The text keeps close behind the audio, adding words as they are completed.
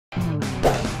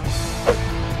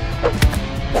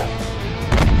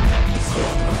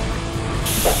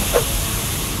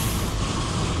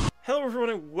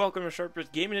everyone, and welcome to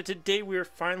Sharpest Gaming. And today we are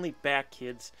finally back,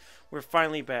 kids. We're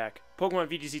finally back.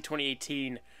 Pokemon VGC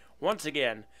 2018, once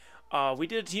again. We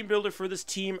did a team builder for this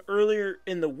team earlier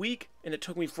in the week, and it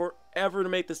took me forever to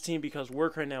make this team because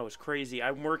work right now is crazy.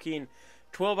 I'm working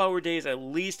 12-hour days at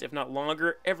least, if not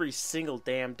longer, every single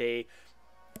damn day.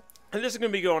 And this is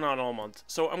going to be going on all month.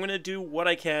 So I'm going to do what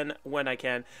I can when I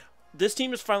can. This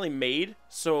team is finally made,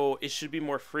 so it should be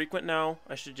more frequent now.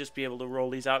 I should just be able to roll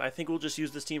these out. I think we'll just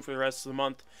use this team for the rest of the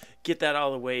month. Get that out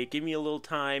of the way. Give me a little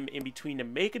time in between to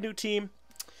make a new team.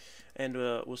 And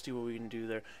we'll see what we can do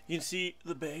there. You can see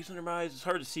the bags under my eyes. It's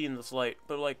hard to see in this light,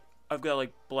 but like I've got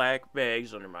like black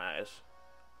bags under my eyes.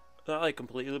 Not like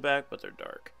completely black, but they're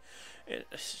dark.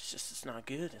 It's not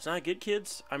good. It's not good,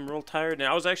 kids. I'm real tired. And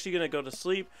I was actually going to go to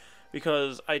sleep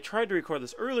because I tried to record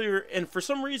this earlier, and for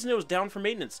some reason it was down for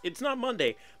maintenance. It's not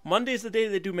Monday. Monday's the day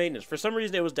they do maintenance. For some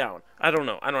reason it was down. I don't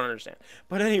know. I don't understand.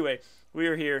 But anyway, we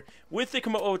are here with the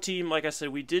Kommo-o team. Like I said,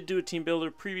 we did do a team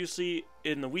builder previously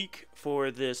in the week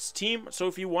for this team. So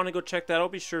if you want to go check that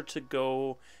out, be sure to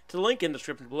go to the link in the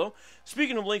description below.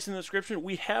 Speaking of links in the description,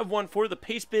 we have one for the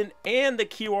Pastebin and the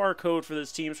QR code for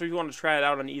this team. So if you want to try it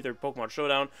out on either Pokemon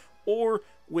Showdown or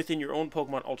within your own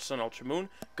Pokemon Ultra Sun, Ultra Moon,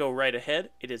 go right ahead.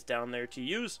 It is down there to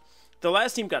use. The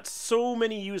last team got so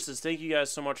many uses. Thank you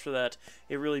guys so much for that.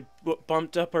 It really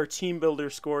bumped up our team builder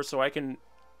score so I can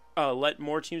let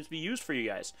more teams be used for you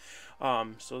guys.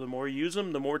 So the more you use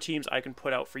them, the more teams I can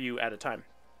put out for you at a time.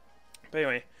 But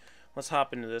anyway, let's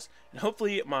hop into this. And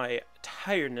hopefully my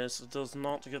tiredness does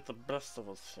not get the best of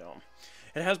us. So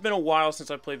it has been a while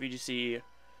since I played VGC.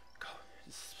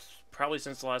 Probably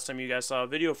since the last time you guys saw a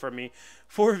video from me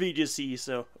for VGC.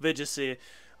 So VGC,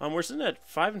 we're sitting at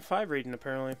 5-5 rating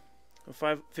apparently, a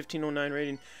 1509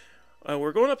 rating.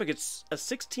 We're going up against a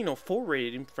 1604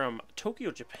 rating from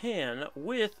Tokyo, Japan.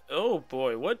 With, oh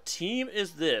boy, what team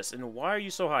is this, and why are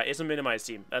you so high? It's a minimized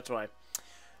team. That's why.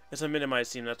 It's a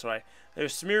minimized team. That's why.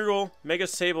 There's Smeargle, Mega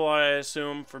Sableye, I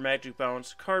assume, for Magic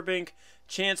Bounce, Carbink,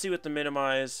 Chansey with the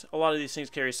minimize. A lot of these things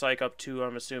carry Psych up too,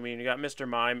 I'm assuming. You got Mr.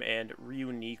 Mime and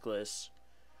Reuniclus.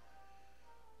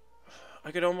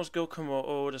 I could almost go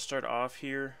Kommo-o to start off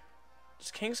here.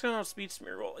 Does Kangaskhan outspeed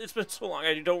Smeargle? It's been so long,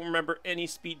 I don't remember any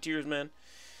speed tiers, man.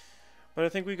 But I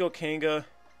think we go Kanga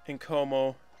and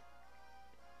Kommo.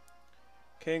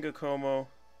 Kanga, Kommo.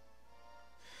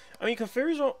 I mean,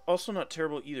 Clefairy's also not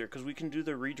terrible either, because we can do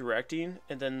the redirecting,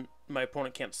 and then my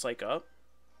opponent can't Psych up,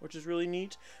 which is really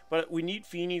neat. But we need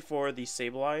Feeny for the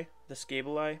Sableye, the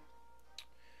Scabeleye.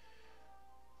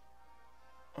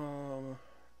 And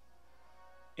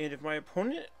if my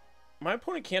opponent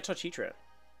can't touch Heatran.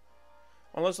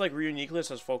 Unless, like, Reuniclus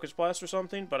has Focus Blast or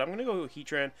something, but I'm going to go with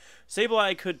Heatran. Sableye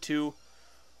I could, too.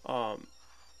 And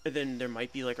then there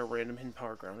might be, like, a random hidden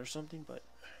power ground or something, but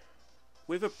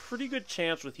we have a pretty good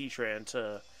chance with Heatran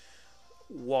to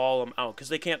wall them out, because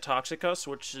they can't Toxic us,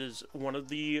 which is one of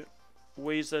the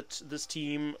ways that this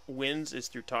team wins, is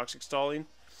through Toxic stalling.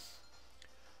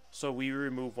 So we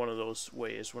remove one of those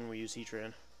ways when we use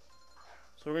Heatran.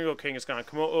 So we're going to go Kangaskhan,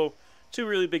 Kommo-o. Two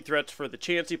really big threats for the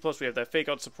Chansey, plus we have that Fake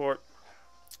Out support.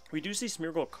 We do see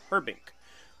Smeargle Carbink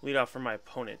lead off for my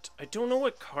opponent. I don't know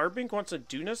what Carbink wants to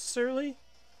do necessarily.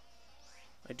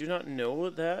 I do not know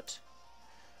that.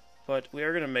 But we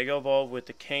are going to Mega Evolve with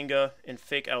the Kanga and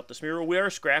Fake Out the Smeargle. We are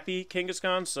scrappy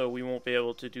Kangaskhan, so we won't be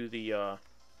able to do the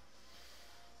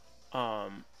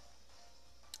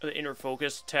Inner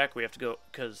Focus attack. We have to go,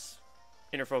 because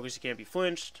Inner Focus you can't be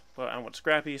flinched, but I want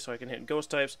scrappy so I can hit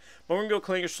Ghost types. But we're going to go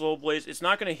Clanger Slow Blaze. It's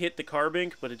not going to hit the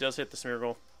Carbink, but it does hit the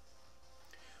Smeargle.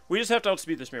 We just have to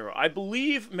outspeed the Smeargle. I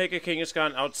believe Mega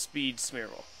Kangaskhan outspeeds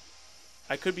Smeargle.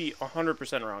 I could be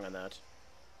 100% wrong on that.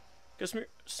 Because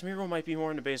Smeargle might be more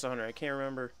in the base 100. I can't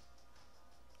remember.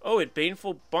 Oh, it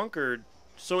Baneful Bunkered.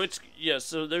 So it's, yeah,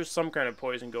 so there's some kind of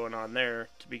poison going on there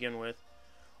to begin with.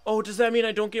 Oh, does that mean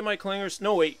I don't get my Clanger?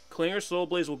 No, wait. Clanger Slow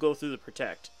Blaze will go through the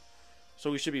Protect.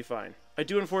 So we should be fine. I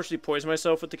do unfortunately poison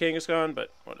myself with the Kangaskhan,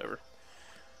 but whatever.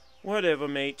 Whatever,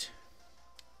 mate.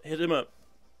 Hit him up.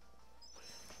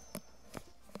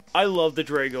 I love the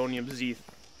Dragonium Z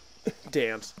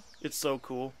dance. It's so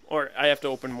cool. Or I have to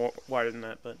open more wider than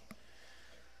that, but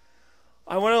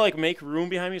I want to like make room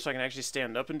behind me so I can actually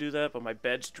stand up and do that, but my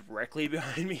bed's directly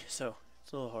behind me, so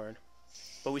it's a little hard.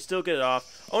 But we still get it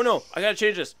off. Oh no, I gotta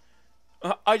change this.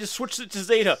 I just switched it to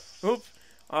Zeta. Oops.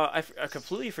 I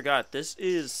completely forgot. This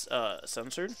is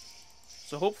censored,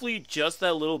 so hopefully just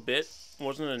that little bit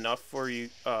wasn't enough for you.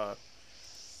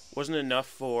 Wasn't enough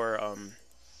for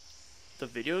the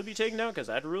video to be taken down, because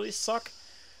that'd really suck.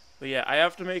 But yeah, I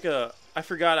have to make a... I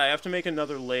forgot, I have to make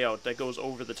another layout that goes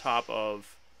over the top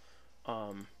of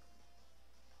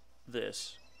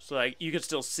this. So like you can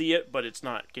still see it, but it's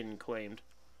not getting claimed.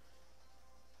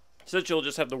 So that you'll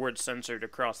just have the word censored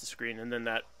across the screen, and then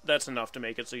that's enough to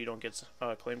make it so you don't get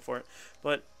claimed for it.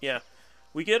 But yeah,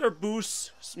 we get our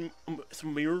boost.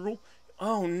 Smeargle.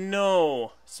 Oh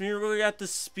no, Smeargle got the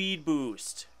speed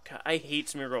boost. God, I hate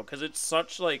Smeargle because it's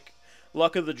such like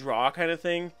luck of the draw kind of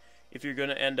thing. If you're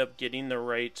gonna end up getting the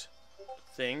right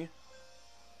thing.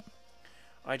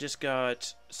 I just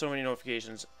got so many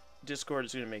notifications. Discord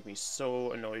is going to make me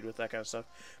so annoyed with that kind of stuff.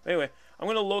 But anyway, I'm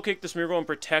going to low kick the Smeargle and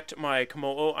protect my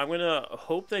Kommo-o. I'm going to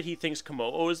hope that he thinks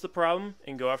Kommo-o is the problem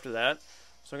and go after that.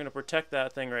 So I'm going to protect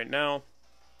that thing right now.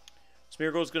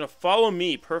 Smeargle is going to follow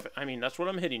me. Perfect. I mean, that's what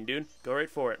I'm hitting, dude. Go right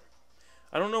for it.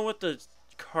 I don't know what the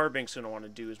Carbink's going to want to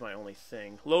do is my only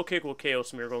thing. Low kick will KO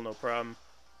Smeargle, no problem.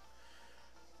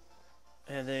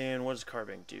 And then what does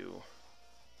Carbink do?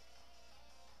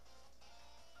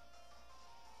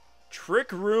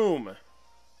 Trick Room.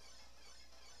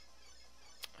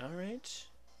 Alright.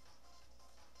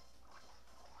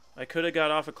 I could have got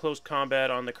off a close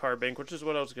combat on the Carbink, which is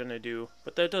what I was going to do.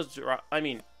 But that does... I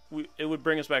mean, it would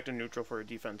bring us back to neutral for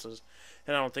defenses.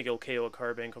 And I don't think it'll KO a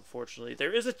Carbink, unfortunately.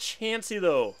 There is a chancey,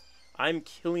 though. I'm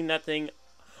killing that thing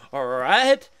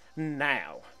right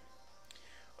now.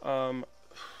 What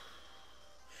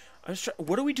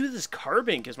do we do to this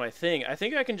Carbink is my thing. I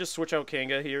think I can just switch out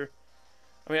Kanga here.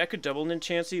 I mean, I could double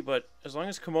Chansey, but as long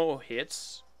as Kommo-o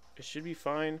hits, it should be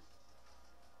fine.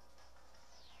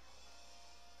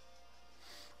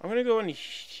 I'm gonna go in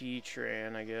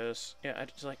Heatran, I guess. Yeah,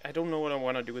 I don't know what I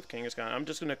want to do with Kangaskhan. I'm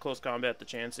just gonna close combat the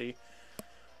Chansey.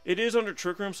 It is under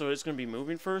Trick Room, so it's gonna be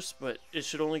moving first, but it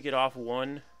should only get off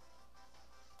one.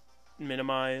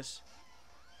 Minimize.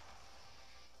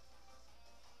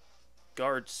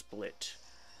 Guard Split.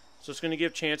 So it's going to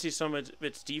give Chansey some of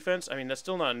its defense. I mean, that's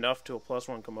still not enough to a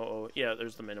 +1 Kommo-o. Yeah,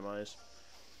 there's the Minimize.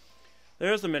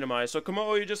 There's the Minimize. So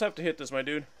Kommo-o, you just have to hit this, my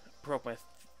dude. Broke my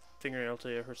fingernail till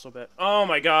it hurts so bad. Oh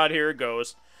my god, here it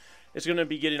goes. It's going to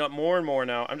be getting up more and more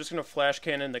now. I'm just going to Flash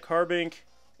Cannon the Carbink.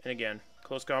 And again,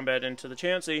 close combat into the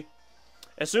Chansey.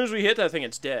 As soon as we hit that thing,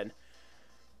 it's dead.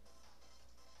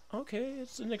 Okay,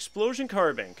 it's an Explosion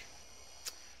Carbink.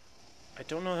 I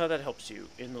don't know how that helps you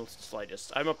in the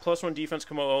slightest. I'm a +1 defense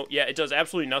Kommo-o. Yeah, it does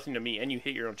absolutely nothing to me, and you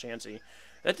hit your own Chansey.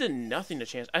 That did nothing to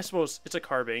Chansey. I suppose it's a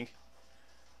Carbink.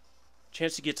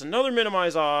 Chansey gets another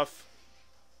Minimize off.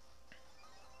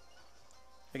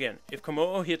 Again, if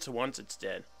Kommo-o hits once, it's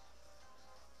dead.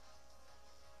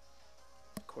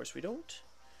 Of course we don't.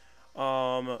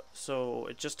 So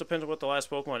it just depends on what the last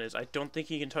Pokemon is. I don't think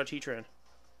he can touch Heatran.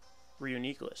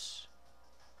 Reuniqueless.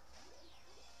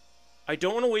 I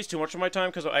don't want to waste too much of my time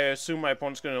because I assume my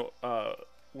opponent's going to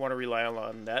want to rely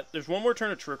on that. There's one more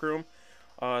turn of Trick Room,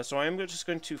 so I am just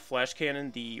going to Flash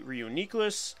Cannon the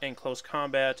Reuniqueless and close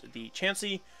combat the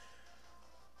Chansey.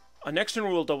 Next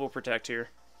turn we'll double protect here.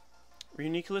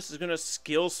 Reuniqueless is going to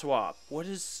skill swap. What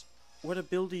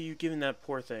ability are you giving that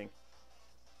poor thing?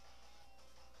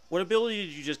 What ability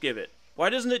did you just give it? Why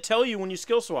doesn't it tell you when you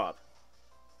skill swap?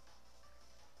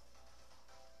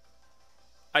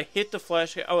 I hit the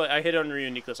Flash... Oh, I hit on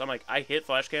Reuniqueless. I'm like, I hit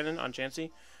Flash Cannon on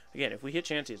Chansey. Again, if we hit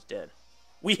Chansey, it's dead.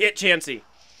 We hit Chansey!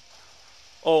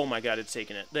 Oh my god, it's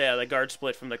taking it. Yeah, the guard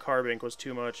split from the Carbink was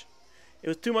too much. It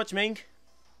was too much, Mink.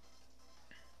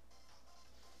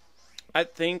 I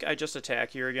think I just attack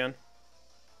here again.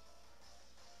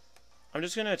 I'm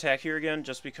just going to attack here again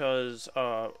just because,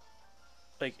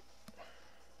 like,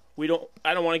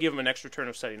 I don't want to give him an extra turn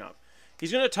of setting up.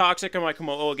 He's going to Toxic on my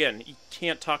Kommo-o again. He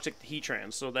can't Toxic the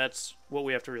Heatran, so that's what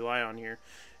we have to rely on here.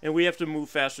 And we have to move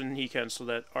faster than he can so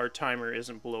that our timer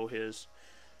isn't below his.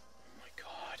 Oh my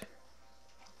god.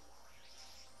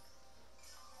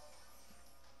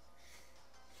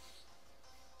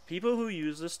 People who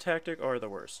use this tactic are the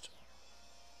worst.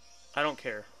 I don't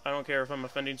care. I don't care if I'm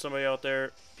offending somebody out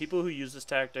there. People who use this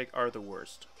tactic are the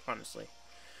worst, honestly.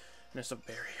 And it's a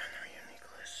berry on the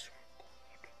Reuniqueless.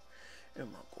 Oh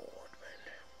my god.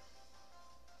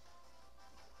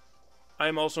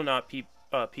 I'm also not PP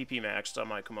maxed on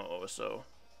my Kommo-o, so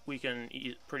we can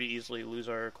pretty easily lose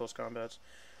our close combats.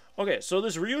 Okay, so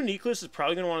this Reuniqueless is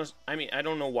probably going to want to... I mean, I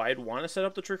don't know why I'd want to set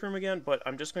up the Trick Room again, but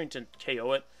I'm just going to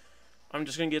KO it. I'm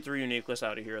just going to get the Reuniqueless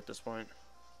out of here at this point.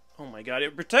 Oh my god,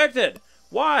 it protected!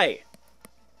 Why?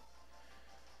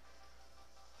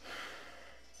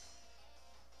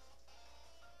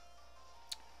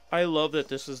 I love that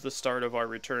this is the start of our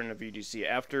return to VGC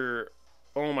after...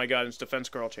 Oh my god, it's Defense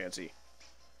Girl Chansey.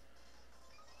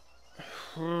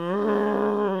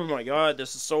 Oh my god,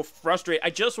 this is so frustrating. I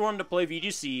just wanted to play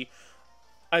VGC.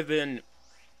 I've been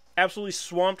absolutely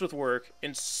swamped with work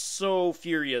and so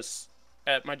furious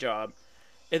at my job,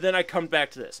 and then I come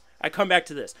back to this. I come back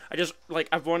to this. I just, like,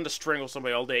 I've wanted to strangle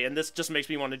somebody all day, and this just makes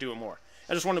me want to do it more.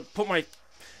 I just want to put my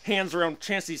hands around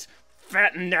Chansey's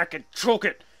fat neck and choke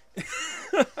it.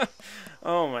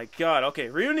 Oh my god. Okay,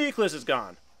 Reuniclus is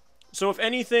gone. So if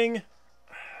anything,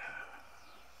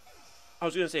 I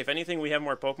was gonna say, if anything, we have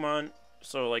more Pokemon,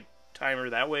 so like timer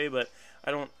that way, but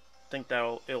I don't think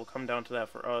it'll come down to that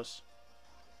for us.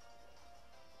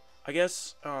 I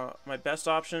guess my best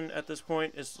option at this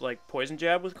point is like Poison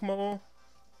Jab with Kommo-o.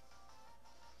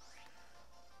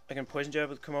 I can Poison Jab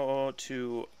with Kommo-o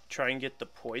to try and get the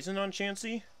poison on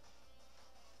Chansey.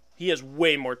 He has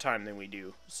way more time than we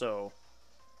do, so.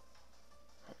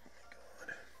 Oh my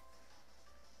god.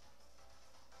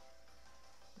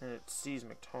 And it sees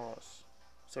McToss,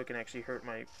 so it can actually hurt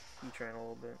my Heatran a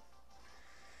little bit.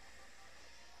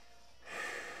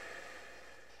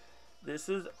 This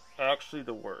is actually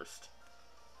the worst.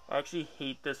 I actually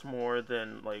hate this more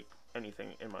than, like, anything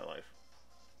in my life.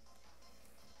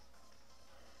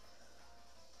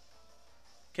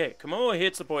 Okay, Kommo-o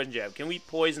hits the Poison Jab. Can we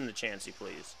poison the Chansey,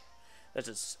 please? That's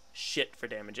just shit for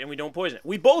damage, and we don't poison it.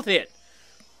 We both hit!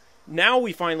 Now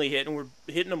we finally hit, and we're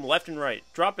hitting them left and right.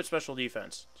 Drop its special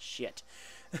defense. Shit.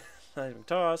 Not even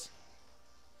toss.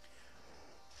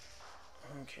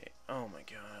 Okay, oh my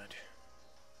god.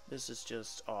 This is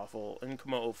just awful. And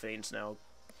Kommo-o faints now.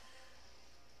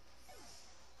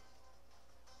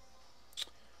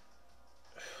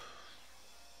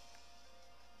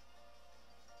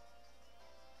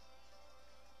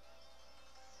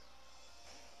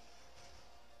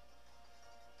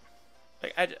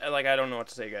 I don't know what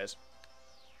to say, guys.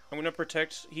 I'm gonna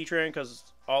protect Heatran because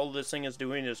all this thing is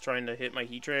doing is trying to hit my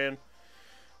Heatran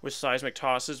with seismic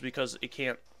tosses because it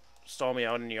can't stall me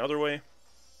out any other way.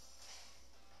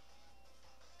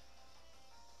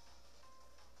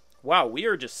 Wow, we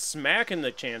are just smacking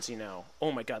the Chansey now.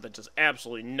 Oh my god, that does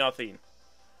absolutely nothing.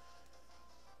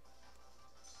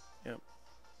 Yep.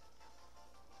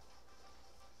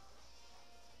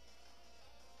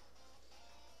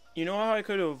 You know how I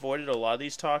could have avoided a lot of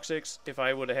these Toxics if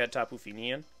I would have had Tapu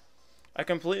Fini in? I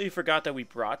completely forgot that we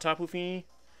brought Tapu Fini.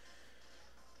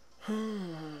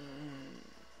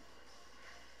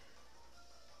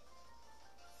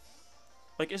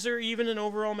 Like, is there even an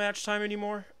overall match time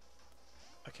anymore?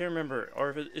 I can't remember.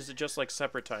 Or is it just, like,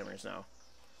 separate timers now?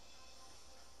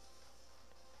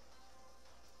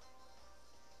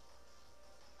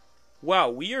 Wow,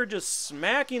 we are just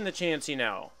smacking the Chansey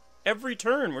now. Every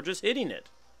turn, we're just hitting it.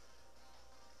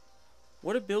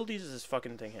 What abilities does this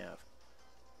fucking thing have?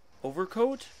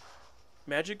 Overcoat?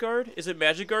 Magic Guard? Is it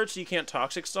Magic Guard so you can't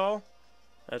Toxic Stall?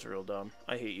 That's real dumb.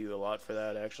 I hate you a lot for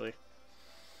that, actually.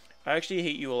 I actually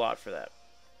hate you a lot for that.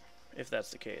 If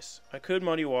that's the case. I could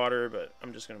Muddy Water, but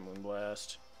I'm just going to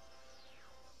Moonblast.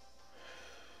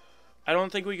 I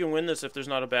don't think we can win this if there's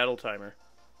not a battle timer.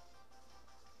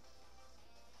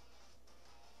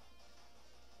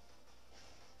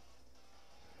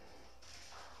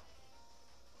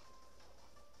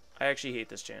 I actually hate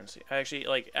this Chansey. I actually,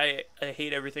 like, I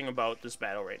hate everything about this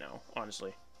battle right now,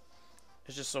 honestly.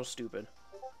 It's just so stupid.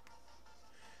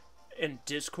 And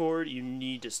Discord, you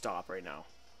need to stop right now.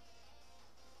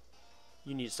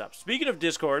 You need to stop. Speaking of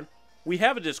Discord, we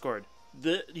have a Discord.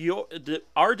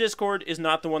 Our Discord is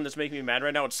not the one that's making me mad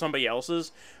right now. It's somebody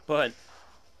else's. But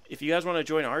if you guys want to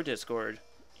join our Discord,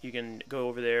 you can go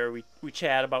over there. We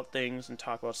chat about things and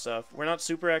talk about stuff. We're not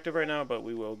super active right now, but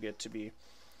we will get to be.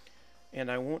 And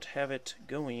I won't have it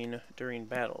going during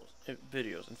battles,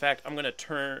 videos. In fact, I'm gonna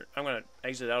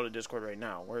exit out of Discord right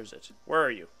now. Where is it? Where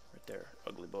are you? Right there,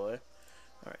 ugly boy.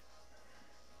 Alright.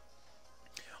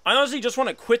 I honestly just want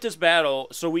to quit this battle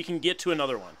so we can get to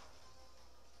another one.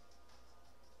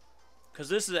 Because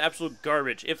this is absolute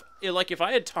garbage. If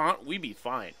I had Taunt, we'd be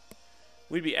fine.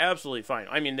 We'd be absolutely fine.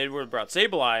 I mean, they would have brought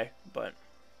Sableye, but...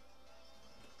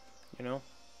 You know?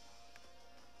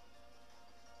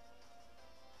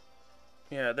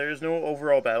 Yeah, there's no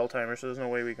overall battle timer, so there's no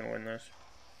way we can win this.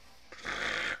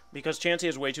 Because Chansey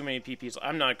has way too many PPs.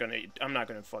 I'm not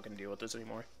gonna fucking deal with this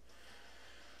anymore.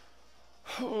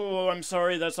 Oh, I'm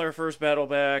sorry, that's our first battle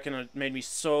back, and it made me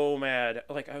so mad.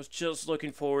 Like, I was just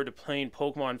looking forward to playing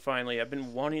Pokemon finally. I've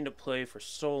been wanting to play for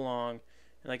so long,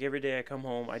 and like every day I come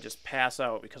home, I just pass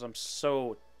out because I'm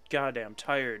so goddamn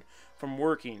tired from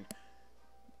working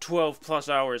 12 plus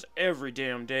hours every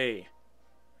damn day.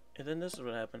 And then this is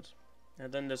what happens.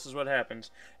 And then this is what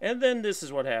happens. And then this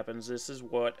is what happens. This is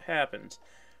what happens.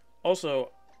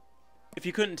 Also, if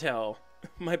you couldn't tell,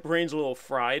 my brain's a little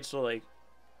fried, so like,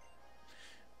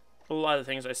 a lot of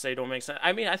things I say don't make sense.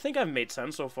 I mean, I think I've made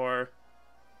sense so far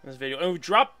in this video. And we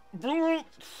drop...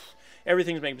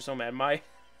 Everything's making me so mad. My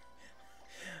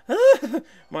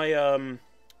my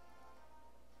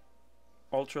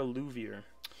Ultra Luvier.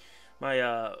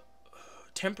 My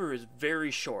temper is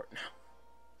very short now.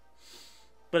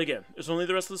 But again, it's only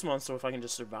the rest of this month, so if I can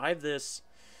just survive this,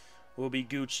 we'll be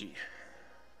Gucci.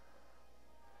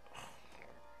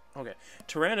 Okay,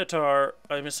 Tyranitar.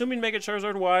 I'm assuming Mega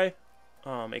Charizard Y.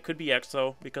 It could be X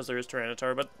though, because there is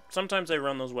Tyranitar, but sometimes they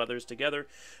run those weathers together.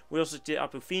 We also did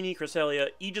Apufini, Cresselia,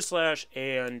 Aegislash,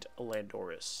 and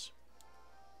Landorus.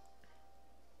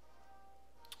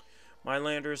 My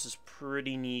Landorus is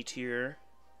pretty neat here.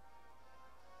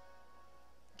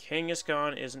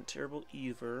 Kangaskhan isn't terrible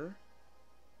either.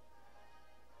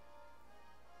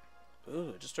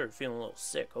 Ooh, I just started feeling a little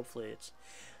sick. Hopefully it's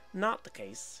not the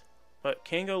case. But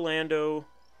Kango, Lando...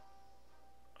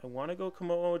 I want to go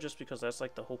Kommo-o just because that's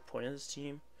like the whole point of this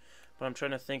team. But I'm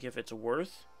trying to think if it's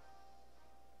worth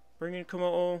bringing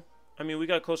Kommo-o. I mean, we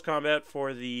got close combat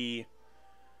for the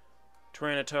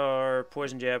Tyranitar,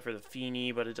 Poison Jab for the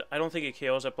Feeny, but I don't think it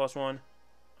KOs at +1.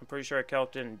 I'm pretty sure I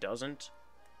calced it and doesn't.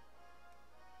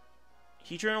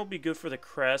 Heatran will be good for the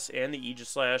Crest and the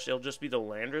Aegislash. It'll just be the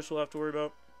Landorus we'll have to worry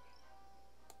about.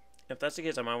 If that's the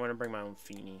case, I might want to bring my own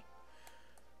Feeny.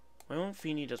 My own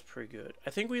Feeny does pretty good. I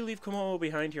think we leave Kommo-o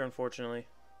behind here, unfortunately.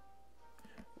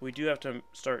 We do have to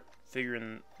start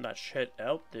figuring that shit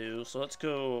out, though. So let's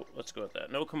go with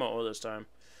that. No Kommo-o this time.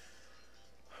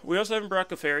 We also haven't brought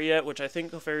Clefairy yet, which I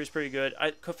think Clefairy is pretty good.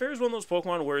 Clefairy is one of those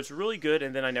Pokemon where it's really good,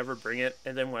 and then I never bring it.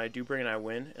 And then when I do bring it, I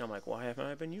win. And I'm like, why haven't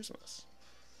I been using this?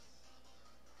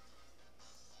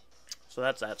 So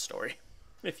that's that story,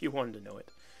 if you wanted to know it.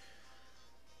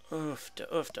 Oofta,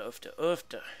 oofta, oofta,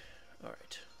 oofta.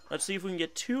 Alright. Let's see if we can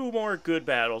get 2 more good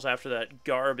battles after that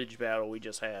garbage battle we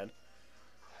just had.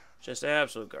 Just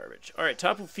absolute garbage. Alright,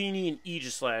 Tapu Fini and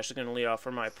Aegislash are going to lead off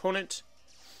for my opponent.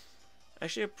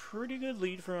 Actually, a pretty good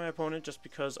lead for my opponent just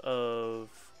because of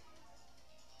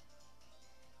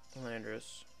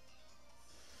Landorus.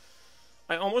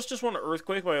 I almost just want to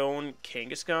Earthquake my own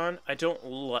Kangaskhan. I don't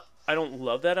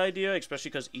love that idea,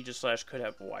 especially because Aegislash could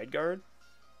have Wide Guard.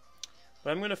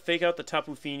 But I'm going to fake out the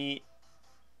Tapu Fini.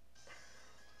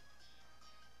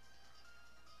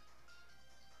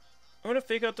 I'm going to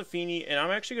fake out the Feeny, and I'm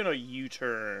actually going to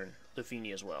U-turn the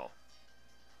Feeny as well.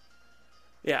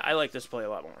 Yeah, I like this play a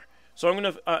lot more. So I'm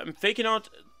going to, I'm faking out,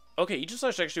 okay,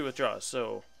 Aegislash actually withdraws,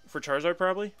 so, for Charizard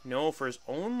probably? No, for his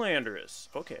own Landorus.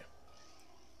 Okay.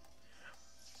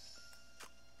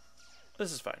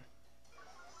 This is fine.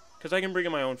 Because I can bring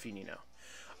in my own Feeny now.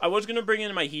 I was going to bring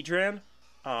in my Heatran,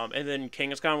 and then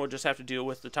Kangaskhan would just have to deal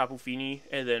with the Tapu Fini,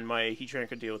 and then my Heatran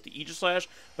could deal with the Aegislash.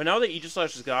 But now that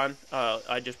Aegislash is gone,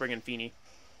 I just bring in Feeny.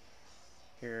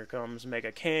 Here comes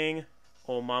Mega Kang,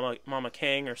 old Mama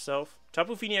Kang herself.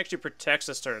 Tapu Fini actually protects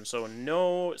this turn, so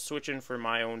no switching for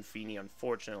my own Feeny,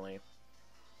 unfortunately.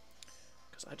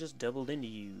 Because I just doubled into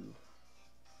you.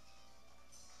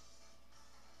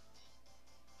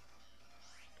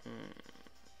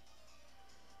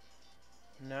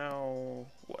 Now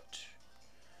what?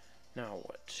 Now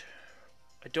what?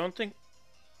 I don't think...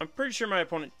 I'm pretty sure my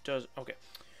opponent does... Okay,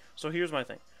 so here's my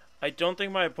thing. I don't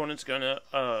think my opponent's gonna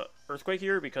Earthquake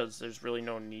here because there's really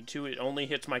no need to. It only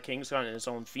hits my Kangaskhan and its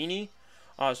own Feeny.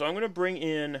 So I'm gonna bring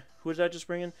in... Who did I just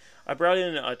bring in? I brought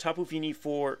in Tapu Fini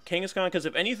for Kangaskhan because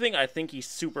if anything, I think he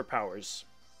superpowers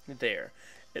there.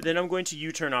 And then I'm going to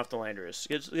U-turn off the Landorus.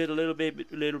 Get a little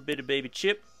bit of baby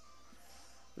chip.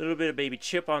 A little bit of baby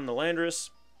chip on the Landorus.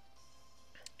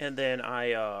 And then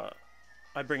I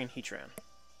bring in Heatran.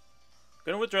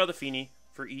 Gonna withdraw the Feeny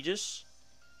for Aegis,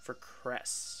 for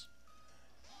Cress.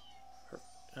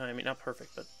 I mean, not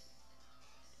perfect, but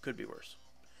could be worse.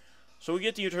 So we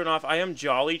get the U-turn off. I am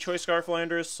Jolly Choice Scarf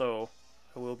Landorus, so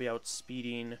I will be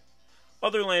outspeeding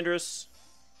other Landorus.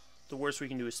 The worst we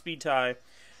can do is Speed Tie.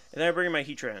 And then I bring in my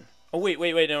Heatran. Oh, wait,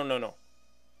 no.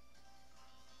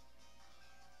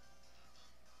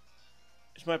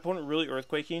 Is my opponent really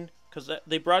Earthquaking? Because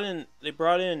they brought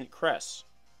in Cress.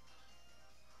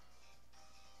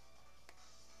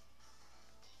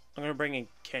 I'm gonna bring in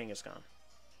Kangaskhan.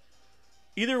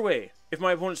 Either way, if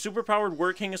my opponent superpowered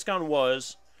where Kangaskhan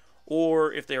was,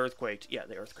 or if they Earthquaked, yeah,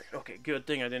 they Earthquaked. Okay, good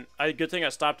thing I didn't. Good thing I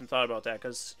stopped and thought about that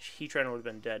because Heatran would have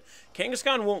been dead.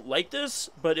 Kangaskhan won't like this,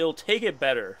 but it'll take it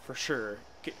better for sure.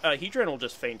 Heatran will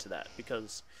just faint to that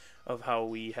because of how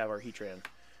we have our Heatran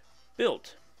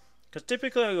built. Because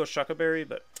typically I go Shuckaberry,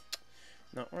 but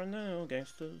not right now,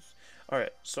 gangsters.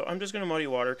 Alright, so I'm just going to Muddy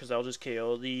Water because I'll just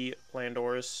KO the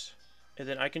Landorus. And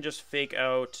then I can just fake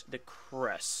out the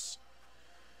Cress.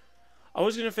 I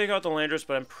was going to fake out the Landorus,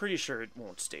 but I'm pretty sure it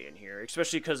won't stay in here.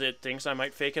 Especially because it thinks I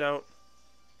might fake it out.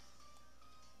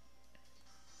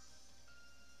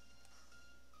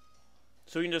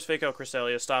 So we can just fake out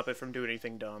Cresselia, stop it from doing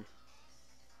anything dumb.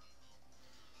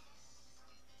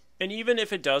 And even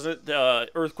if it doesn't, the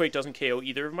Earthquake doesn't KO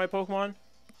either of my Pokemon.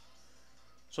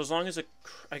 So as long as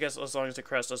as long as the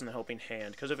Crest doesn't Helping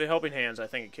Hand. Because if it Helping Hands, I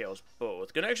think it KOs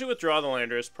both. Gonna actually withdraw the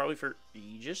Landorus, probably for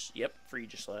Aegis. Yep, for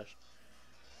Aegis Slash.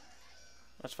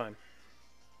 That's fine.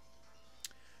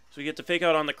 So we get to fake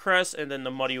out on the Crest, and then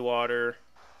the Muddy Water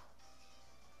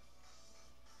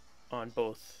on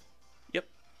both. Yep.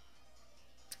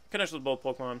 Connects with both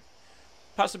Pokemon.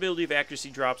 Possibility of accuracy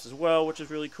drops as well, which is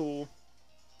really cool.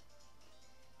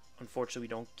 Unfortunately, we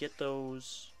don't get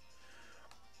those.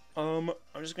 I'm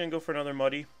just going to go for another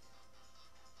Muddy.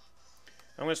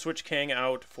 I'm going to switch Kang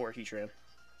out for Heatran.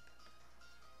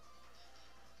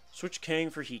 Switch Kang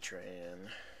for Heatran.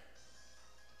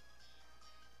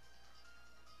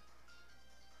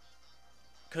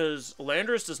 Because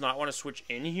Landorus does not want to switch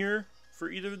in here for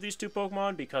either of these two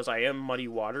Pokemon because I am Muddy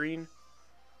Watering.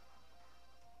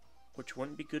 Which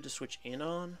wouldn't be good to switch in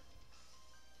on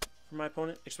for my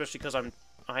opponent. Especially because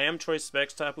I am Choice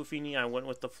Specs Tapu Fini. I went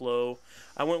with the flow.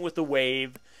 I went with the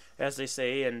wave, as they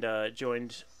say, and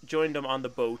joined them on the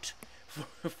boat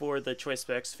for the Choice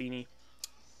Specs Fini.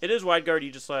 It is Wide Guard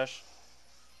Aegis Slash.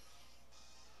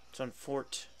 It's on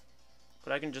Fort.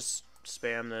 But I can just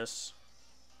spam this.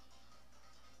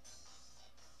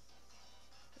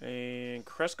 And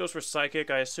Crest goes for Psychic,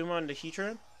 I assume, on the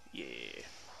Heatran? Yeah.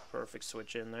 Perfect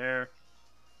switch in there.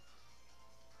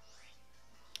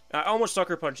 I almost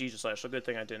Sucker Punch Aegis Slash, so good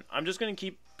thing I didn't. I'm just going to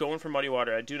keep going for Muddy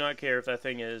Water. I do not care if that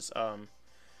thing is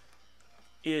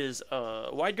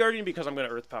Wide Guardian because I'm going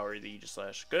to Earth Power the Aegis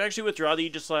Slash. Going to actually withdraw the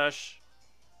Aegis Slash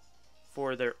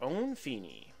for their own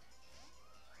Fini.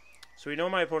 So we know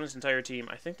my opponent's entire team.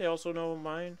 I think they also know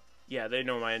mine. Yeah, they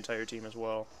know my entire team as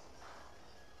well.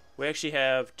 We actually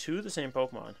have two of the same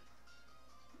Pokemon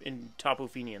in Tapu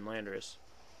Fini and Landorus.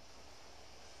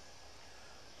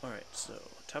 Alright, so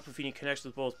Tapu Fini connects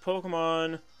with both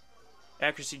Pokemon.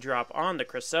 Accuracy drop on the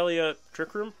Cresselia.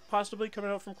 Trick Room possibly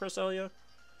coming out from Cresselia.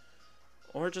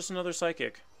 Or just another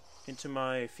Psychic into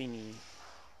my Fini,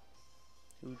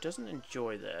 who doesn't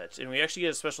enjoy that. And we actually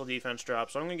get a special defense drop,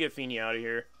 so I'm going to get Fini out of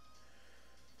here.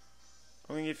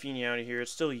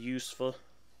 It's still useful.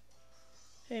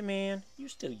 Hey man, you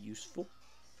still useful.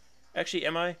 Actually,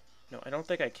 am I? No, I don't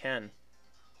think I can.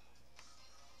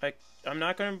 I'm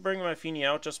not going to bring my Fini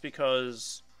out just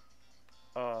because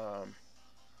I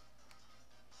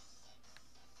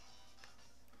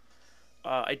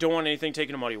don't want anything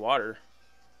taken to Muddy Water.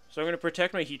 So I'm going to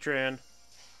protect my Heatran.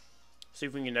 See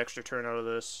if we can get an extra turn out of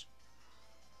this.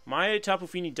 My Tapu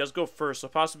Fini does go first, so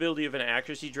possibility of an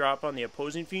accuracy drop on the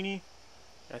opposing Fini.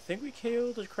 I think we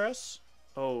KO the Crest.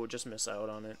 Oh, just miss out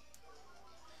on it.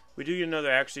 We do get another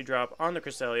accuracy drop on the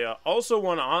Cresselia. Also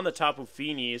one on the Tapu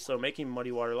Fini, so making Muddy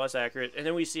Water less accurate. And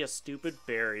then we see a stupid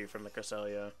berry from the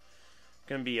Cresselia.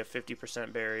 Gonna be a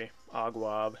 50% berry.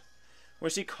 Ogwob. We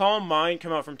see Calm Mind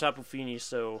come out from Tapu Fini,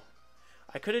 so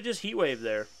I could have just Heat Wave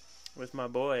there with my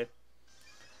boy.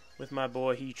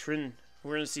 Heatran.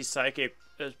 We're gonna see Psychic,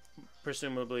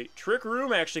 presumably. Trick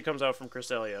Room actually comes out from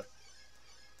Cresselia.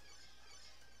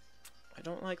 I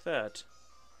don't like that.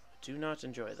 I do not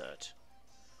enjoy that.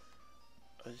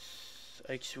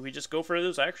 We just go for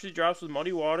those accuracy drops with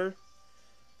Muddy Water.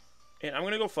 And I'm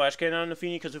going to go Flash Cannon on the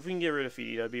Fini, because if we can get rid of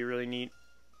Fini, that'd be really neat.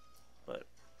 But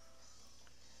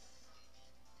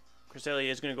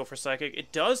Cresselia is going to go for Psychic.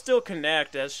 It does still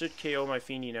connect. That should KO my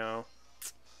Fini now.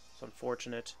 It's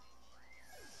unfortunate.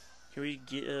 Can we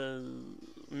get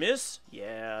miss?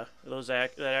 Yeah.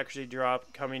 That accuracy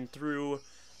drop coming through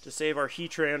to save our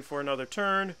Heatran for another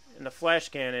turn. And the Flash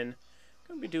Cannon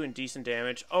gonna be doing decent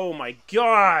damage. Oh my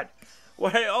god!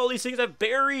 Why all these things have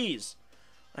berries?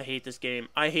 I hate this game.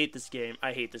 I hate this game.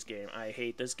 I hate this game. I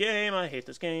hate this game. I hate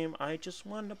this game. I just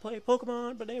want to play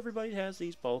Pokemon, but everybody has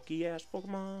these bulky ass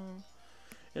Pokemon.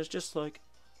 It's just like,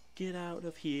 get out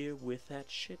of here with that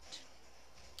shit.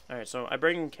 Alright, so I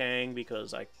bring in Kang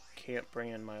because I can't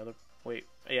bring in my other... Wait,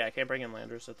 yeah, I can't bring in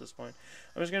Landorus at this point.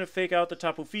 I'm just gonna fake out the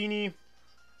Tapu Fini.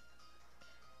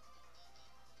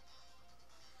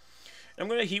 I'm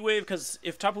going to Heat Wave because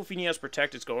if Tapu Fini has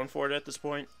Protect, it's going for it at this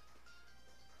point.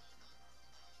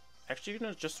 Actually,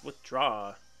 going to just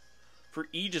withdraw. For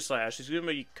Aegis Slash, he's going to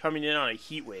be coming in on a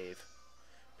Heat Wave.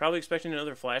 Probably expecting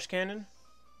another Flash Cannon.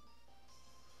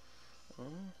 We're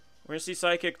going to see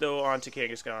Psychic, though, onto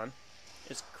Kangaskhan.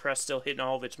 His Crest still hitting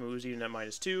all of its moves, even at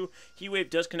 -2. Heat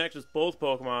Wave does connect with both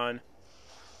Pokemon.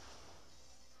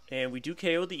 And we do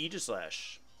KO the Aegis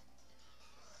Slash.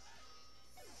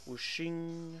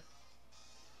 Whooshing.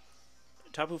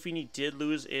 Tapu Fini did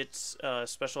lose its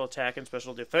special attack and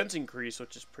special defense increase,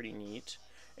 which is pretty neat.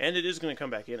 And it is going to come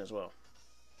back in as well.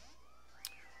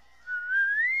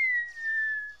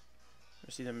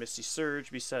 I see the Misty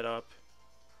Surge be set up.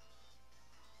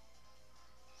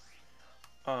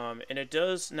 And it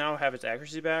does now have its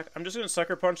accuracy back. I'm just going to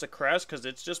Sucker Punch the Crest because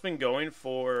it's just been going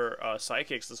for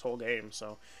Psychics this whole game.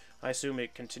 So I assume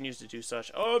it continues to do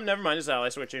such. Oh, never mind. It's ally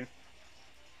switching.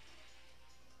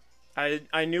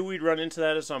 I knew we'd run into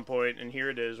that at some point, and here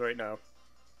it is right now.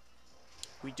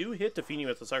 We do hit the Fini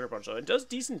with the Sucker Punch, though. It does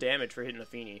decent damage for hitting the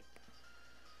Fini.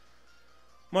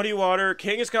 Muddy Water.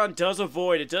 Kangaskhan does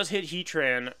avoid. It does hit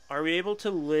Heatran. Are we able to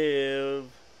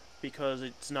live because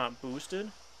it's not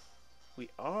boosted? We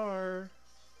are.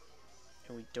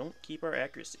 And we don't keep our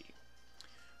accuracy.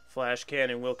 Flash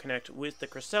Cannon will connect with the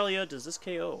Cresselia. Does this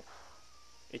KO?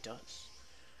 It does.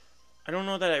 I don't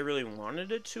know that I really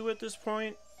wanted it to at this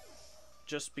point.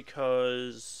 Just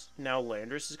because now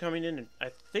Landorus is coming in. And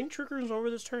I think Trick Room's over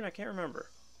this turn. I can't remember.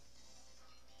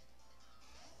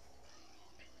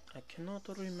 I cannot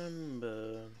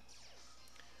remember.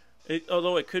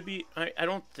 Although it could be. I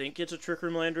don't think it's a Trick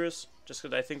Room Landorus. Just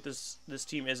because I think this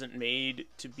team isn't made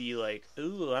to be like,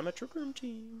 ooh, I'm a Trick Room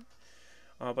team.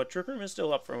 But Trick Room is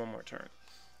still up for one more turn.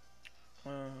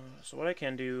 So what I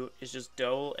can do is just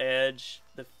double edge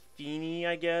the Fini,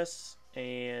 I guess,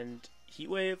 and Heat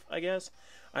Wave, I guess.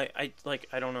 I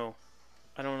don't know.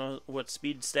 I don't know what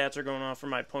speed stats are going on for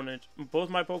my opponent. Both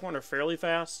my Pokemon are fairly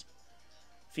fast.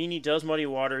 Fini does Muddy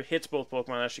Water, hits both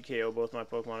Pokemon. That should KO both my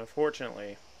Pokemon,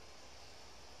 unfortunately.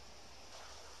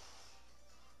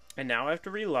 And now I have to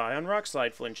rely on Rock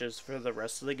Slide flinches for the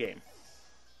rest of the game.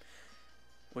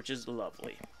 Which is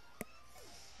lovely.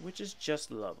 Which is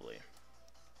just lovely.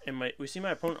 And we see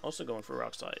my opponent also going for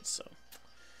Rock Slides, so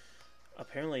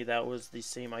apparently that was the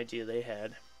same idea they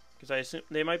had. Because I assume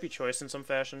they might be choice in some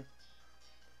fashion.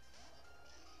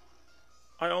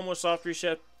 I almost soft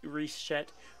reset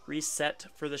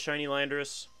for the shiny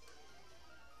Landorus.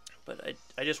 But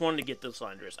I just wanted to get this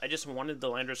Landorus. I just wanted the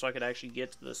Landorus so I could actually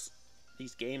get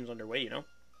these games underway, you know?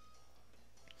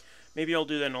 Maybe I'll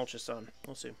do that in Ultra Sun.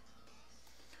 We'll see.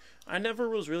 I never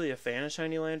was really a fan of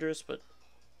shiny Landorus, but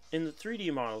in the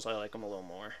 3D models I like them a little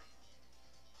more.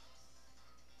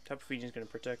 Tapu Fini's going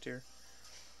to protect here.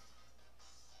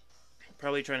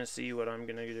 Probably trying to see what I'm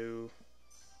going to do.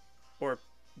 Or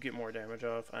get more damage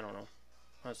off. I don't know.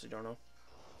 Honestly, don't know.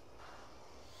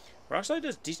 Rock Slide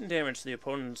does decent damage to the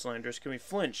opponent's Landorus. Can we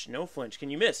flinch? No flinch.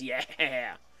 Can you miss?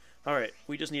 Yeah! Alright,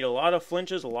 we just need a lot of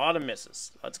flinches, a lot of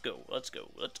misses. Let's go, let's go,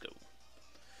 let's go.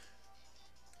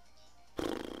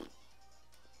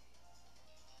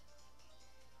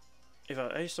 If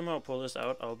I somehow pull this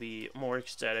out, I'll be more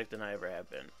ecstatic than I ever have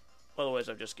been. Otherwise,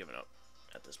 I've just given up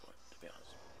at this point, to be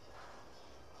honest.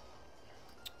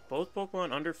 Both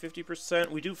Pokemon under 50%.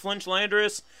 We do flinch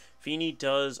Landorus. Fini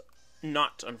does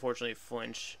not, unfortunately,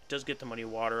 flinch. It does get the Muddy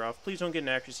Water off. Please don't get an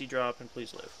accuracy drop, and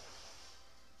please live.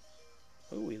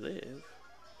 Oh, we live.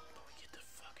 But we get the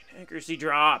fucking accuracy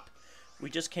drop. We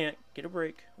just can't get a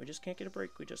break. We just can't get a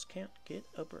break. We just can't get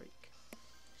a break.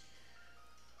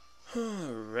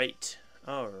 Alright.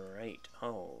 Alright.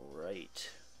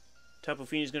 Alright. Tapu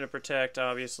Fini's going to protect,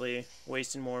 obviously.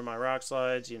 Wasting more of my Rock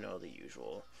Slides. You know, the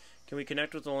usual. Can we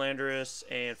connect with the Landorus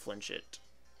and flinch it?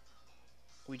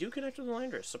 We do connect with the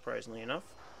Landorus, surprisingly enough.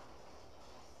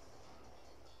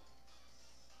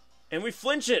 And we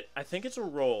flinch it! I think it's a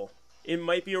roll. It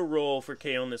might be a roll for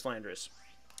KOing this Landorus.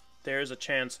 There's a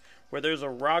chance. Where there's a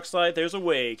Rock Slide, there's a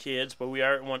way, kids. But we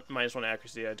are at -1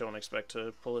 accuracy. I don't expect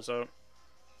to pull this out.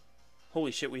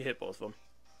 Holy shit, we hit both of them.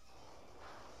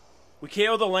 We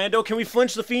KO the Lando. Can we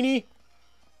flinch the Fini?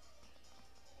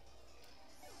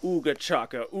 Ooga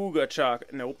chaka, ooga chaka.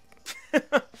 Nope.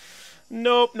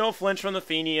 Nope, no flinch from the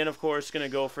Fini. And of course, gonna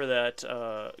go for that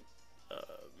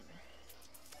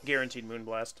guaranteed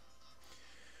Moonblast.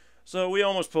 So we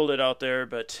almost pulled it out there,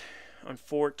 but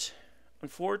unfortunately,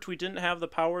 we didn't have the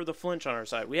power of the flinch on our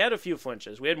side. We had a few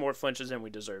flinches. We had more flinches than we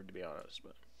deserved, to be honest.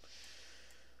 But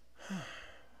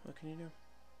what can you do?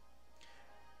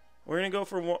 We're going to go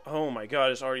for one. Oh my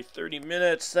god, it's already 30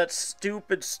 minutes. That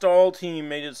stupid stall team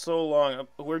made it so long.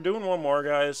 We're doing one more,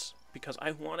 guys, because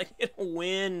I want to get a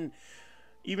win.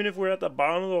 Even if we're at the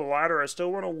bottom of the ladder, I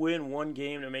still want to win one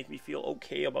game to make me feel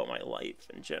okay about my life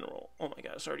in general. Oh my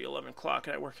god, it's already 11 o'clock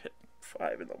and I work at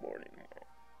 5 in the morning tomorrow.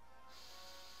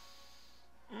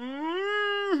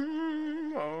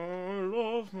 I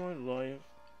love my life.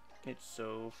 It's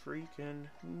so freaking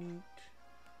neat.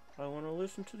 I want to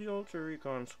listen to the Ultra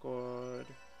Recon Squad.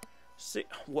 See,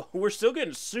 well, we're still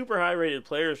getting super high rated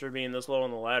players for being this low on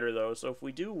the ladder, though. So if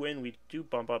we do win, we do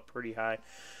bump up pretty high.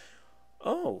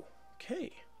 Oh,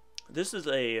 okay. This is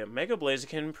a Mega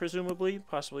Blaziken, presumably.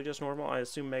 Possibly just normal. I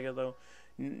assume Mega, though.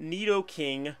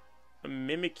 Nidoking,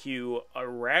 Mimikyu,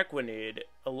 Araquanid,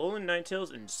 Alolan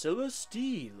Ninetales, and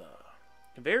Celesteela.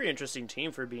 A very interesting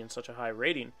team for being such a high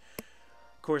rating.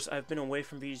 Of course, I've been away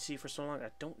from VGC for so long, I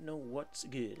don't know what's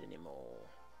good anymore.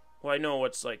 Well, I know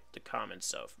what's, like, the common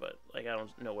stuff, but, like, I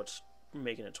don't know what's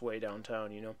making its way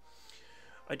downtown, you know?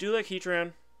 I do like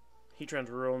Heatran.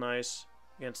 Heatran's real nice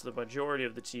against the majority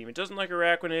of the team. It doesn't like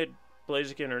Araquanid,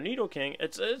 Blaziken, or Nidoking.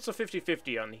 It's a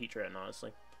 50-50 on the Heatran,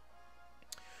 honestly.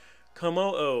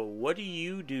 Kommo-o, what do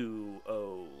you do?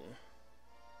 Oh.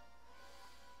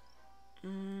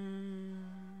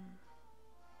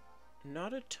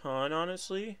 Not a ton,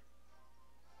 honestly.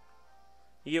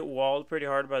 You get walled pretty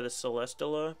hard by the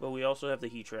Celesteela, but we also have the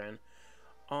Heatran.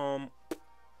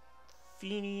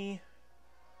 Feeny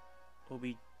will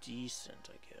be decent,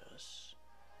 I guess.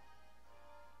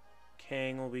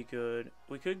 Kang will be good.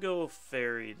 We could go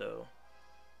Fairy, though.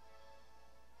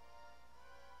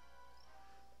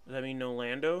 Does that mean no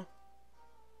Lando?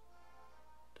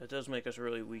 That does make us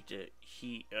really weak to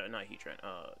not Heatran,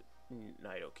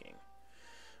 Nidoking.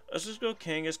 Let's just go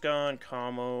Kangaskhan,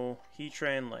 Kommo,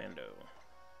 Heatran, Lando.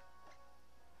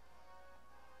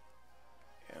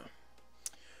 Yeah.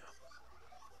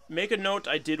 Make a note,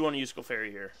 I did want to use Clefairy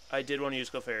here. I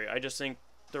just think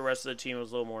the rest of the team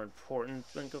was a little more important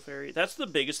than Clefairy. That's the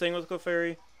biggest thing with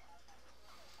Clefairy.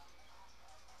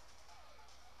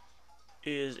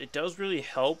 Is it does really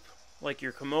help, like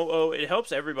your Kommo-o, it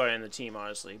helps everybody on the team,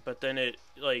 honestly, but then it,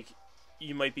 like,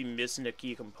 you might be missing a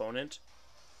key component,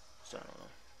 so I don't know.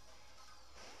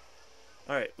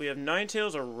 Alright, we have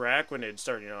Ninetales, Araquanid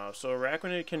starting off, so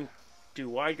Araquanid can do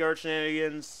Wide Guard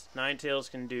shenanigans,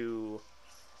 Ninetales can do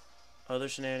other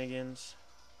shenanigans.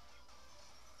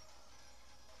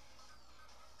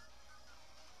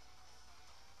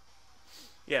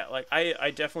 Yeah, like,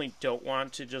 I definitely don't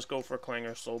want to just go for Clang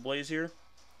or Soul Blaze here.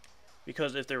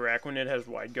 Because if the Araquanid has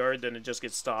Wide Guard, then it just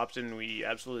gets stopped and we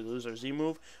absolutely lose our Z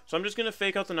move. So I'm just going to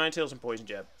fake out the Ninetales and Poison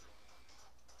Jab.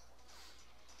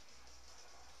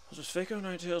 I'll just fake out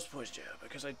Ninetales, Poison Jab,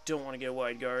 because I don't want to get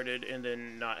Wide Guarded and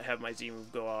then not have my Z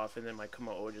move go off and then my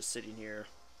Kommo-o just sitting here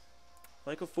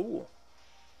like a fool.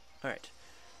 Alright,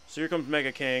 so here comes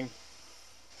Mega King.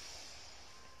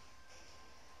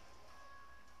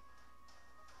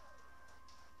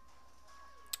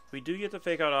 We do get the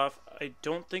fake out off. I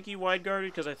don't think he wide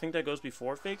guarded because I think that goes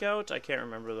before fake out. I can't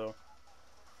remember though.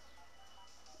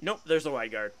 Nope, there's the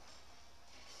wide guard.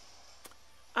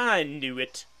 I knew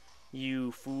it.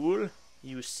 You fool.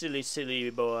 You silly, silly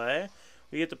boy.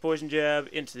 We get the Poison Jab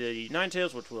into the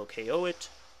Ninetales, which will KO it.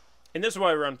 And this is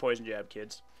why I run Poison Jab,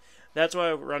 kids. That's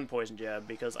why I run Poison Jab,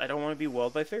 because I don't want to be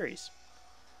walled by fairies.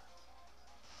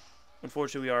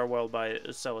 Unfortunately, we are walled by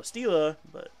Celesteela,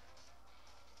 but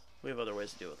we have other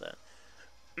ways to deal with that.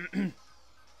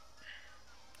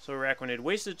 So Araquanid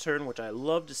wasted a turn, which I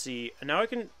love to see. And now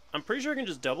I'm pretty sure I can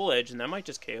just double edge, and that might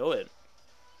just KO it.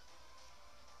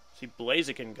 See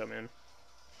Blaziken come in,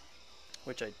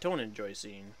 which I don't enjoy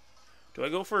seeing. Do I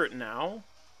go for it now?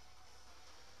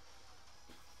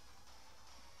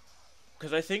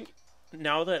 Because I think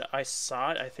now that I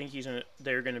saw it, I think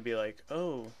they're gonna be like,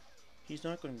 oh, he's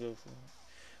not gonna go for it.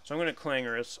 So I'm gonna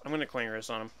Clangorous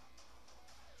on him.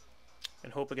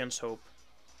 And hope against hope.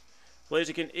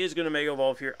 Blaziken is going to Mega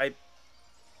Evolve here. I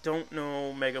don't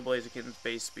know Mega Blaziken's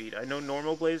base speed. I know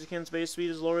normal Blaziken's base speed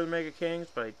is lower than Mega King's,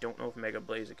 but I don't know if Mega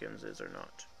Blaziken's is or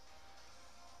not.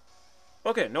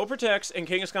 Okay, no protects, and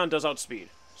Kangaskhan does outspeed.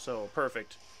 So,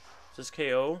 perfect. Does this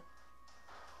KO?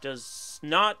 Does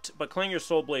not, but Clangor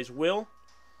Soul Blaze will.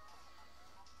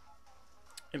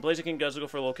 And Blaziken does go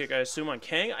for a low kick, I assume, on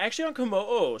Kang. Actually, on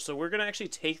Kommo-o, so we're going to actually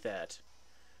take that.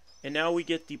 And now we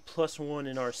get the +1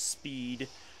 in our speed.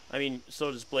 I mean,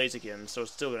 so does Blaziken, so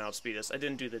it's still going to outspeed us. I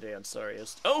didn't do the dance, sorry.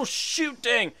 Oh, shoot,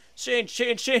 dang!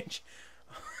 Change!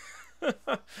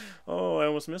 Oh, I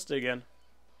almost missed it again.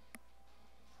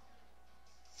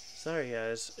 Sorry,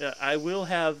 guys. I will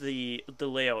have the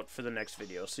layout for the next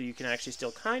video, so you can actually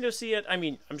still kind of see it. I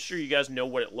mean, I'm sure you guys know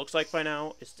what it looks like by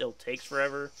now. It still takes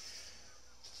forever.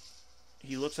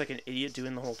 He looks like an idiot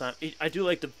doing the whole time. I do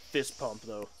like the fist pump,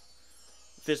 though.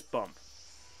 Fist bump.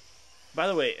 By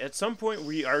the way, at some point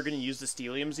we are going to use the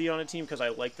Steelium Z on a team because I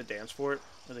like the dance for it.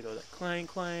 Where they go like clang,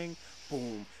 clang,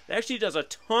 boom. It actually does a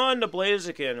ton to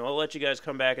Blaziken. I'll let you guys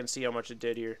come back and see how much it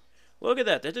did here. Look at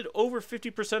that. That did over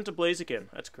 50% to Blaziken.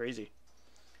 That's crazy.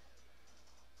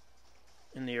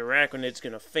 And the Araquanid's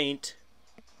going to faint.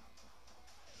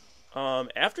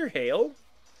 After Hail,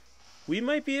 we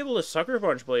might be able to Sucker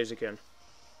Punch Blaziken.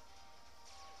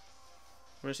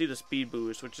 I'm going to see the speed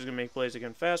boost, which is going to make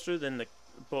Blaziken faster than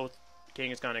both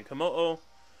Kangaskhan and Kommo-o.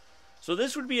 So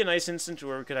this would be a nice instance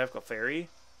where we could have Clefairy,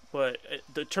 but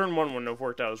the turn 1 wouldn't have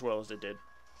worked out as well as it did.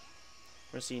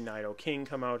 I'm going to see Nidoking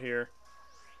come out here.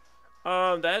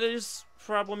 That is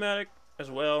problematic as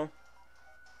well.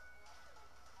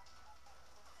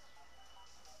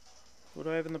 What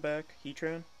do I have in the back?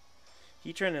 Heatran?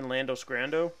 Heatran and Landos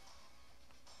Grando.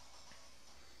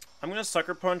 I'm going to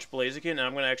Sucker Punch Blaziken, and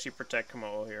I'm going to actually protect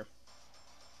Kommo-o here.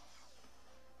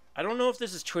 I don't know if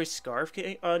this is Choice Scarf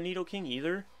Nidoking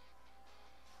either.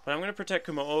 But I'm going to protect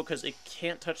Kommo-o because it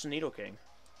can't touch the Nidoking,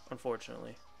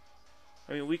 unfortunately.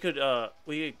 I mean, we could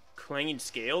Clanging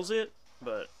Scales it,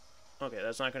 but okay,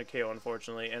 that's not going to KO,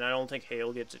 unfortunately. And I don't think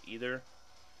Hail gets it either.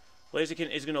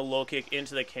 Blaziken is going to Low Kick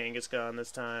into the Kangaskhan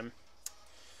this time.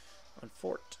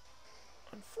 Unfort.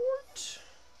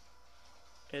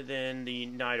 And then the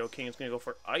Nidoking is going to go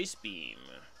for Ice Beam.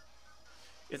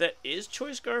 If that is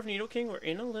Choice Scarf Nidoking, we're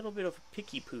in a little bit of a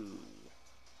picky poo.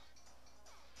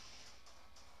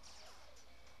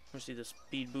 We'll see the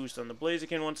speed boost on the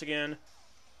Blaziken once again.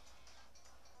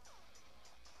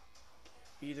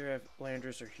 Either have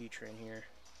Landorus or Heatran here.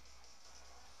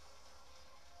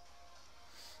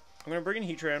 I'm going to bring in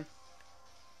Heatran.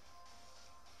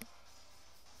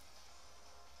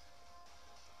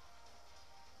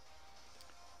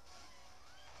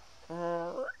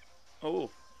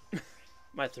 Oh,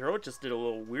 my throat just did a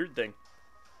little weird thing.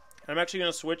 I'm actually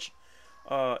going to switch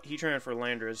Heatran for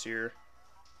Landorus here.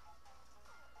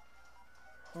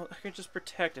 Well, I could just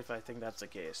protect if I think that's the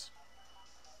case.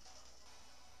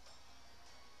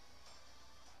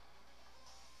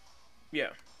 Yeah,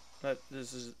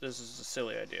 this is a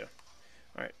silly idea.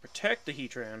 All right, protect the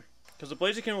Heatran because the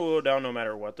Blaziken will go down no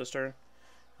matter what this turn. And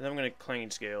then I'm going to Clanging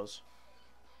Scales.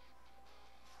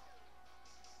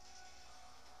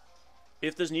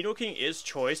 If this Nidoking is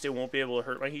choiced, it won't be able to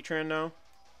hurt my Heatran now,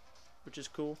 which is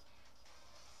cool.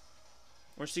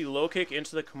 We're going to see Low Kick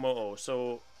into the Kommo-o,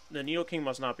 so the Nidoking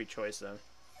must not be choiced then.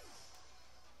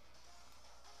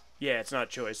 Yeah, it's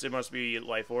not choiced. It must be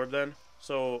Life Orb then.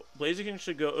 So Blaziken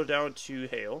should go down to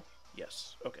Hail.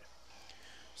 Yes, okay.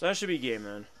 So that should be game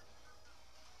then.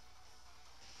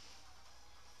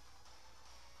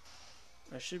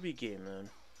 That should be game then.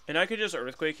 And I could just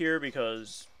Earthquake here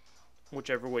because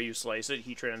whichever way you slice it,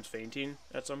 Heatran's fainting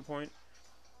at some point.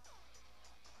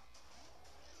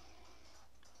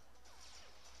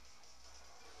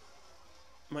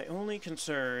 My only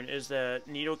concern is that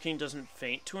Nidoking doesn't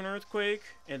faint to an Earthquake,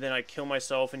 and then I kill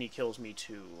myself and he kills me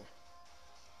too.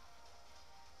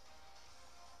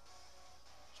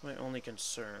 That's my only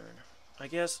concern. I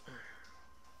guess...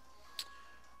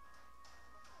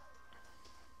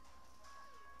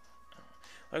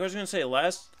 Like I was going to say,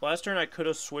 last turn I could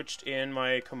have switched in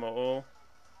my Kommo-o.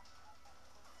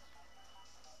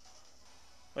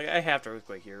 Like, I have to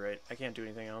Earthquake here, right? I can't do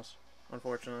anything else,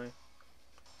 unfortunately.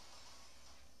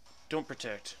 Don't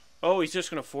protect. Oh, he's just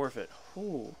going to forfeit.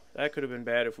 Ooh, that could have been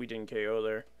bad if we didn't KO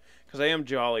there. Because I am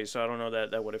Jolly, so I don't know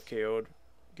that would have KO'd,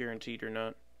 guaranteed or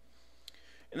not.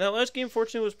 And that last game,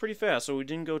 fortunately, was pretty fast, so we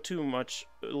didn't go too much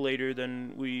later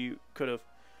than we could have.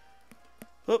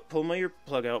 Oh, pull my ear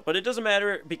plug out. But it doesn't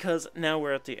matter because now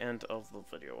we're at the end of the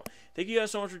video. Thank you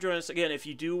guys so much for joining us. Again, if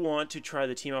you do want to try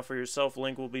the team out for yourself,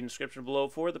 link will be in the description below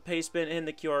for the Pastebin and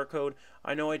the QR code.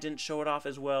 I know I didn't show it off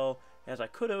as well as I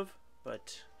could have,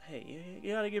 but hey,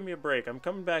 you gotta give me a break. I'm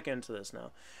coming back into this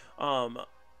now.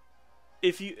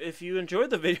 If you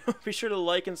enjoyed the video, be sure to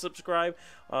like and subscribe.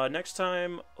 Next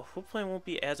time, hopefully I won't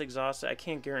be as exhausted. I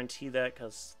can't guarantee that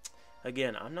because,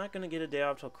 again, I'm not going to get a day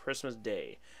off till Christmas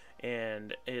Day.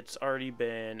 And it's already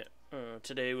been,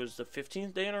 today was the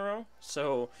 15th day in a row.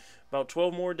 So, about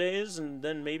 12 more days, and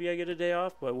then maybe I get a day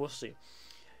off, but we'll see.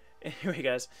 Anyway,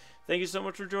 guys, thank you so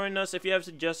much for joining us. If you have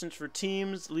suggestions for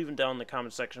teams, leave them down in the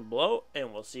comment section below,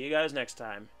 and we'll see you guys next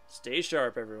time. Stay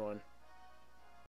sharp, everyone.